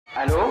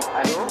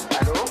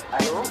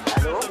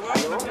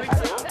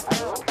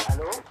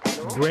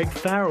Greg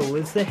Farrell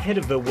is the head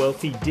of a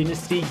wealthy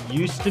dynasty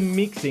used to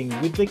mixing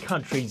with the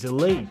country's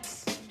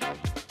elites.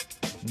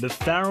 The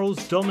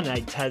Farrells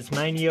dominate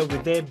Tasmania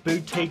with their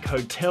boutique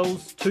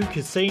hotels, 2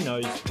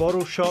 casinos,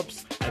 bottle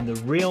shops and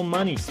the real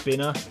money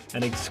spinner,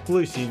 an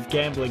exclusive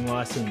gambling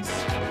licence.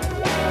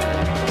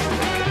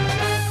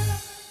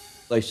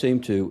 They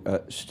seem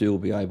to still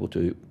be able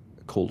to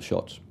call the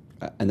shots,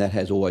 and that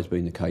has always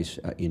been the case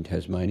in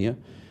Tasmania.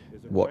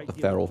 What the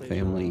Farrell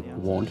family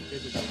want,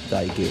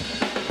 they get.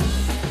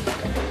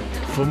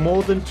 For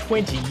more than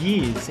 20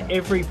 years,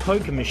 every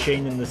poker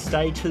machine in the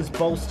state has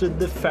bolstered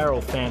the Farrell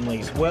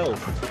family's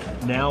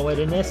wealth, now at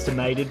an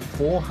estimated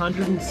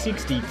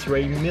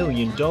 $463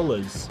 million.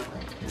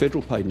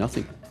 Federal paid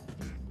nothing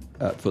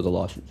for the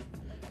licence.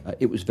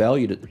 It was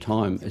valued at the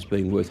time as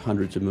being worth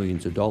hundreds of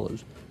millions of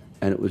dollars,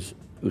 and it was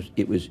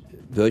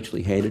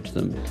virtually handed to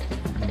them.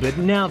 But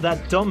now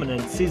that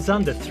dominance is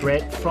under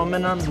threat from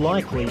an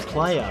unlikely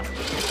player.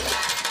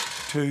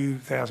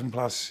 2,000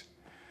 plus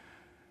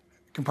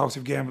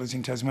compulsive gamblers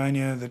in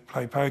Tasmania that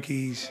play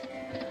pokies.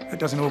 It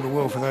doesn't augur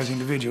well for those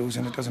individuals,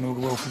 and it doesn't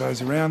augur well for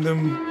those around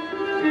them.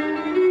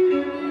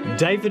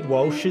 David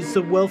Walsh is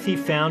the wealthy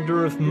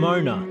founder of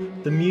Mona,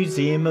 the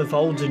Museum of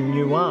Old and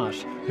New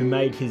Art, who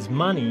made his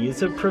money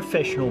as a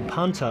professional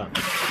punter.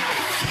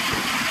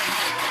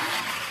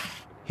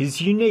 His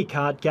unique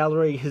art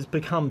gallery has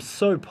become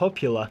so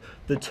popular,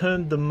 the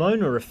term the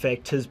Mona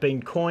effect has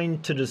been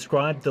coined to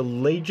describe the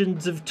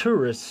legions of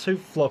tourists who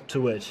flock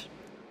to it.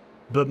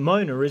 But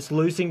Mona is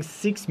losing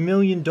 $6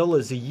 million a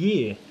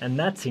year, and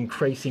that's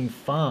increasing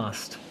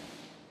fast.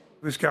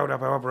 We've scaled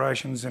up our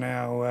operations and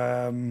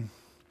our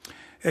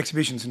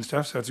exhibitions and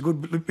stuff, so it's a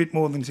good bit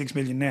more than $6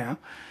 million now.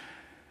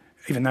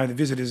 Even though the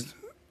visitors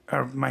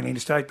are mainly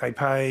interstate, they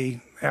pay,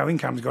 our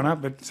income's gone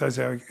up, but so's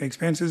our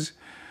expenses.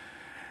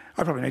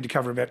 I probably need to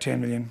cover about $10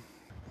 million.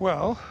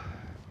 Well,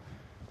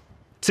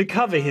 to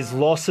cover his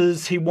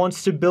losses, he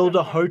wants to build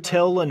a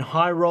hotel and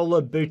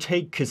high-roller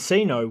boutique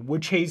casino,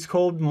 which he's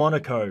called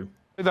Monaco.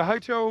 the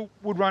hotel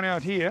would run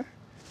out here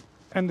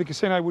and the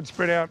casino would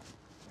spread out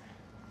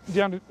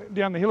down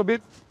the hill a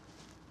bit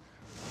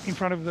in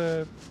front of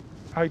the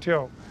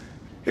hotel.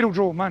 It'll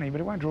draw money,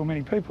 but it won't draw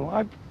many people.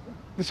 I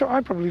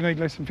probably need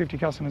less than 50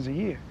 customers a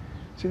year.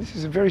 So this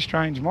is a very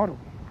strange model.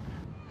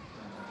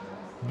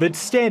 But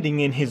standing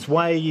in his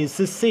way is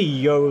the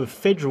CEO of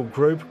Federal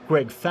Group,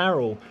 Greg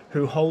Farrell,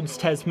 who holds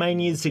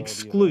Tasmania's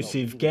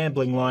exclusive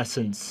gambling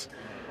licence.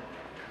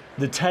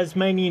 The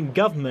Tasmanian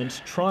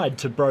government tried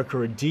to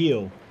broker a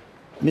deal.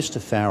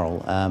 Mr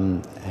Farrell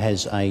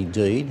has a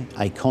deed,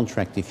 a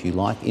contract if you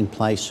like, in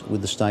place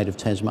with the state of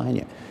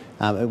Tasmania.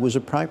 It was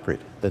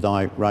appropriate that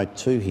I wrote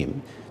to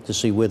him to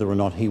see whether or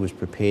not he was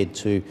prepared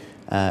to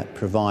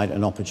provide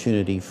an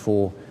opportunity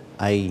for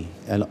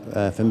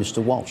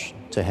Mr Walsh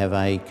to have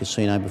a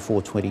casino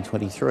before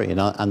 2023 and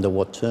under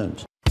what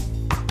terms.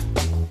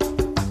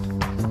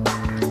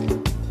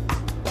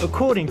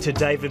 According to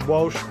David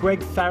Walsh,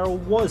 Greg Farrell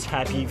was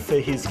happy for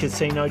his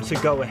casino to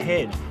go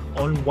ahead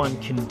on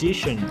one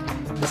condition: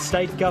 the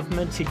state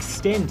government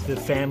extend the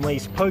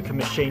family's poker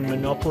machine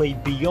monopoly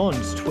beyond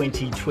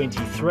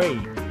 2023,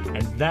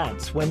 and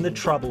that's when the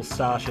trouble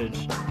started.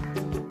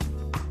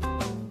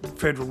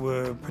 Federal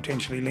were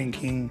potentially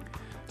linking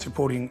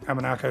supporting a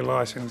Monaco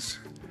licence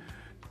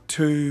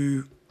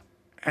to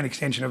an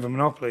extension of a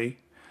monopoly.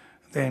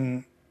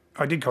 Then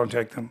I did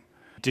contact them.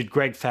 Did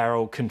Greg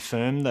Farrell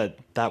confirm that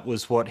that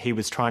was what he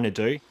was trying to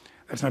do?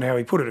 That's not how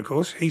he put it, of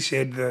course. He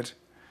said that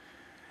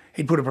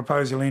he'd put a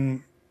proposal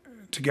in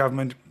to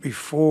government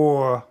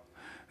before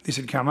this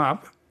had come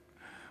up,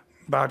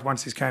 but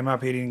once this came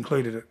up, he'd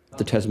included it.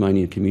 The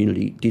Tasmanian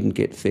community didn't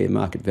get fair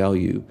market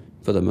value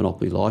for the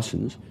monopoly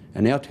licence,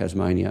 and now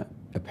Tasmania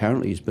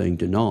apparently is being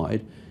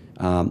denied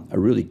a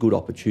really good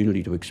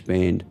opportunity to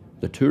expand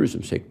the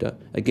tourism sector,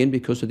 again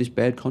because of this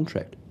bad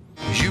contract.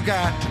 You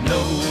got to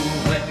know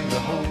when to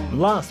hold.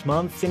 Last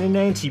month, in an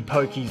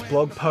anti-pokies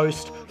blog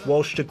post,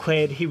 Walsh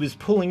declared he was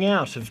pulling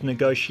out of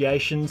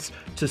negotiations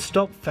to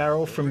stop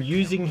Farrell from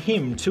using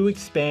him to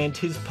expand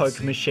his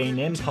poker machine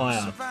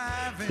empire.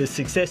 The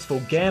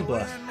successful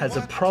gambler has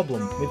a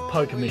problem with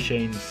poker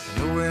machines.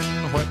 Knowing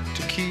what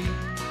to keep.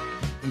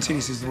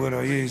 Insidious is the word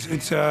I use.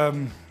 It's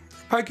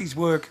pokies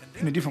work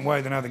in a different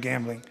way than other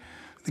gambling.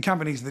 The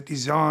companies that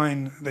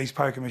design these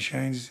pokie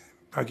machines,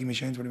 whatever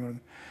you want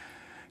to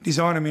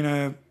design them in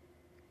a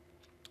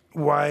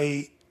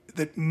way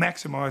that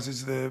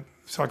maximises the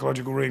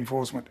psychological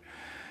reinforcement.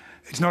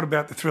 It's not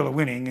about the thrill of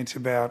winning, it's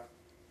about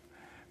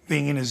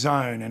being in a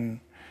zone and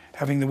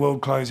having the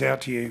world close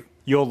out to you.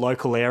 Your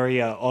local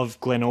area of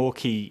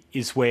Glenorchy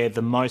is where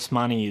the most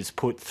money is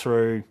put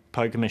through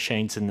poker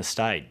machines in the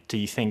state. Do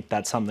you think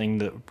that's something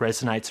that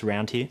resonates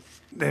around here?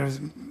 There's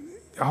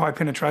a high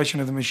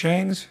penetration of the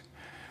machines.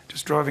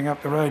 Just driving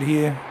up the road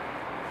here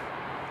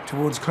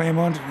towards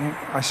Claremont,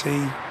 I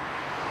see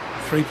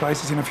 3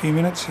 places in a few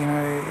minutes. You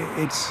know,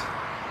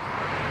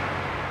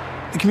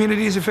 the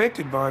community is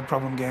affected by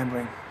problem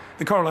gambling.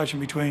 The correlation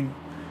between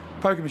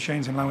poker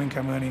machines in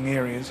low-income earning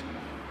areas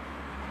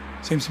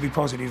seems to be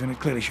positive, and it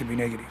clearly should be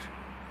negative.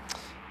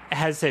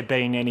 Has there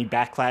been any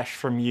backlash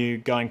from you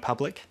going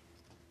public?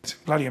 It's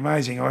bloody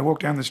amazing. I walk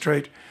down the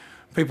street,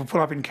 people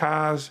pull up in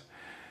cars.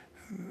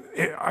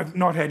 I've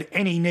not had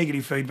any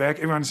negative feedback.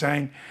 Everyone's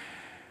saying,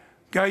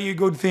 go you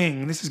good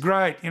thing, this is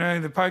great. You know,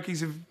 the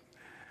pokies have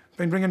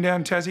been bringing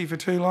down Tassie for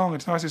too long.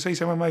 It's nice to see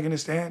someone making a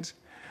stance,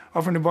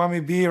 offering to buy me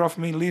beer,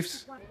 offer me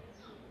lifts.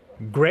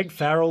 Greg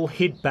Farrell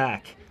hit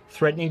back,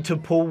 threatening to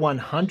pull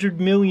 $100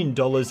 million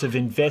of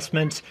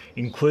investment,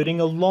 including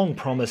a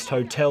long-promised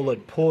hotel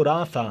at Port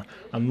Arthur,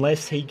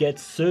 unless he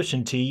gets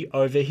certainty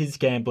over his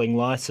gambling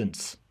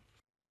licence.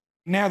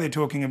 Now they're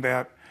talking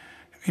about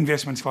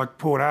investments like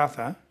Port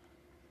Arthur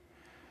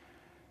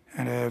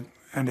and a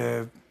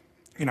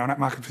an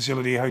upmarket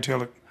facility, a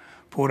hotel at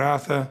Port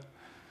Arthur.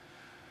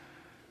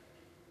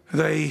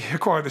 They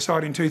acquired the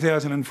site in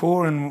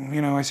 2004,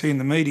 and I see in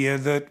the media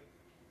that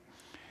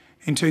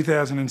in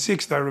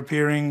 2006 they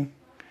were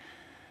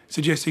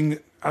suggesting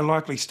a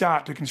likely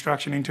start to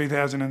construction in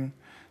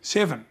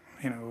 2007.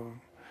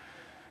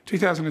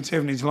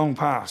 2007 is long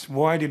past.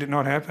 Why did it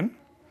not happen?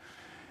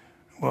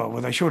 Well,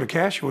 were they short of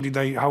cash, or did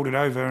they hold it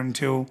over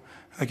until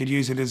they could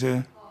use it as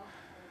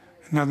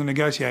another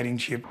negotiating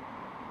chip?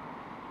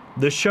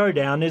 The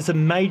showdown is a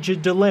major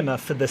dilemma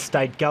for the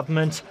state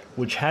government,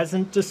 which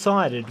hasn't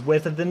decided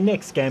whether the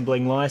next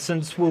gambling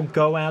licence will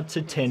go out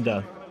to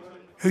tender.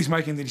 Who's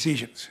making the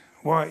decisions?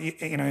 Why,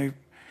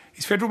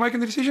 is federal making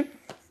the decision?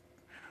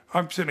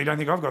 I certainly don't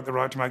think I've got the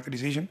right to make the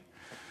decision.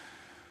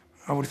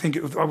 I would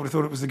have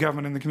thought it was the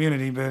government and the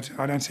community, but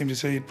I don't seem to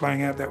see it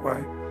playing out that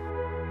way.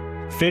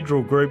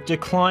 Federal Group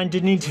declined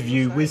an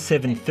interview with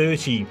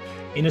 730.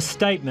 In a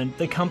statement,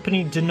 the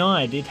company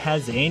denied it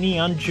has any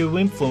undue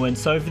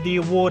influence over the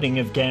awarding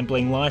of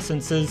gambling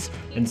licences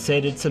and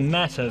said it's a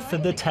matter for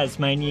the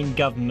Tasmanian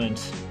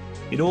government.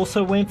 It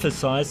also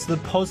emphasised the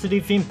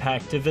positive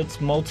impact of its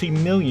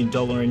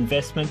multi-million-dollar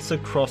investments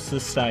across the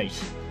state.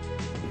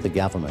 The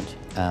government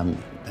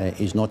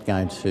is not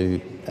going to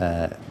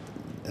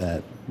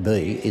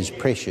is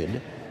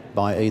pressured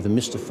by either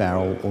Mr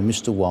Farrell or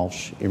Mr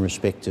Walsh in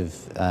respect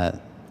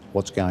of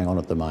what's going on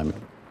at the moment.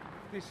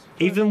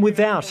 Even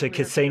without a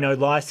casino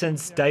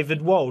licence,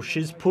 David Walsh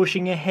is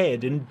pushing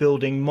ahead and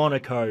building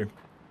Monaco.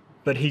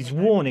 But he's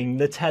warning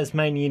the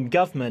Tasmanian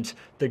government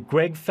that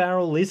Greg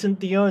Farrell isn't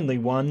the only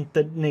one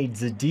that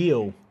needs a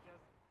deal.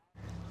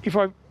 If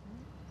I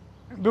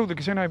build the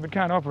casino but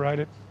can't operate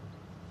it,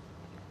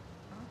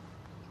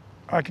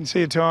 I can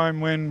see a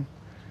time when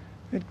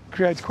it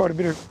creates quite a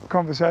bit of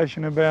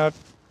conversation about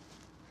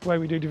the way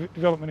we do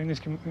development in this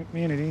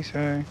community,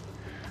 so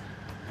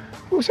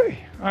we'll see.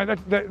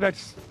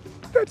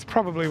 That's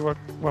probably what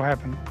will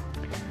happen,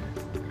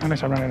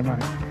 unless I run out of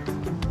money.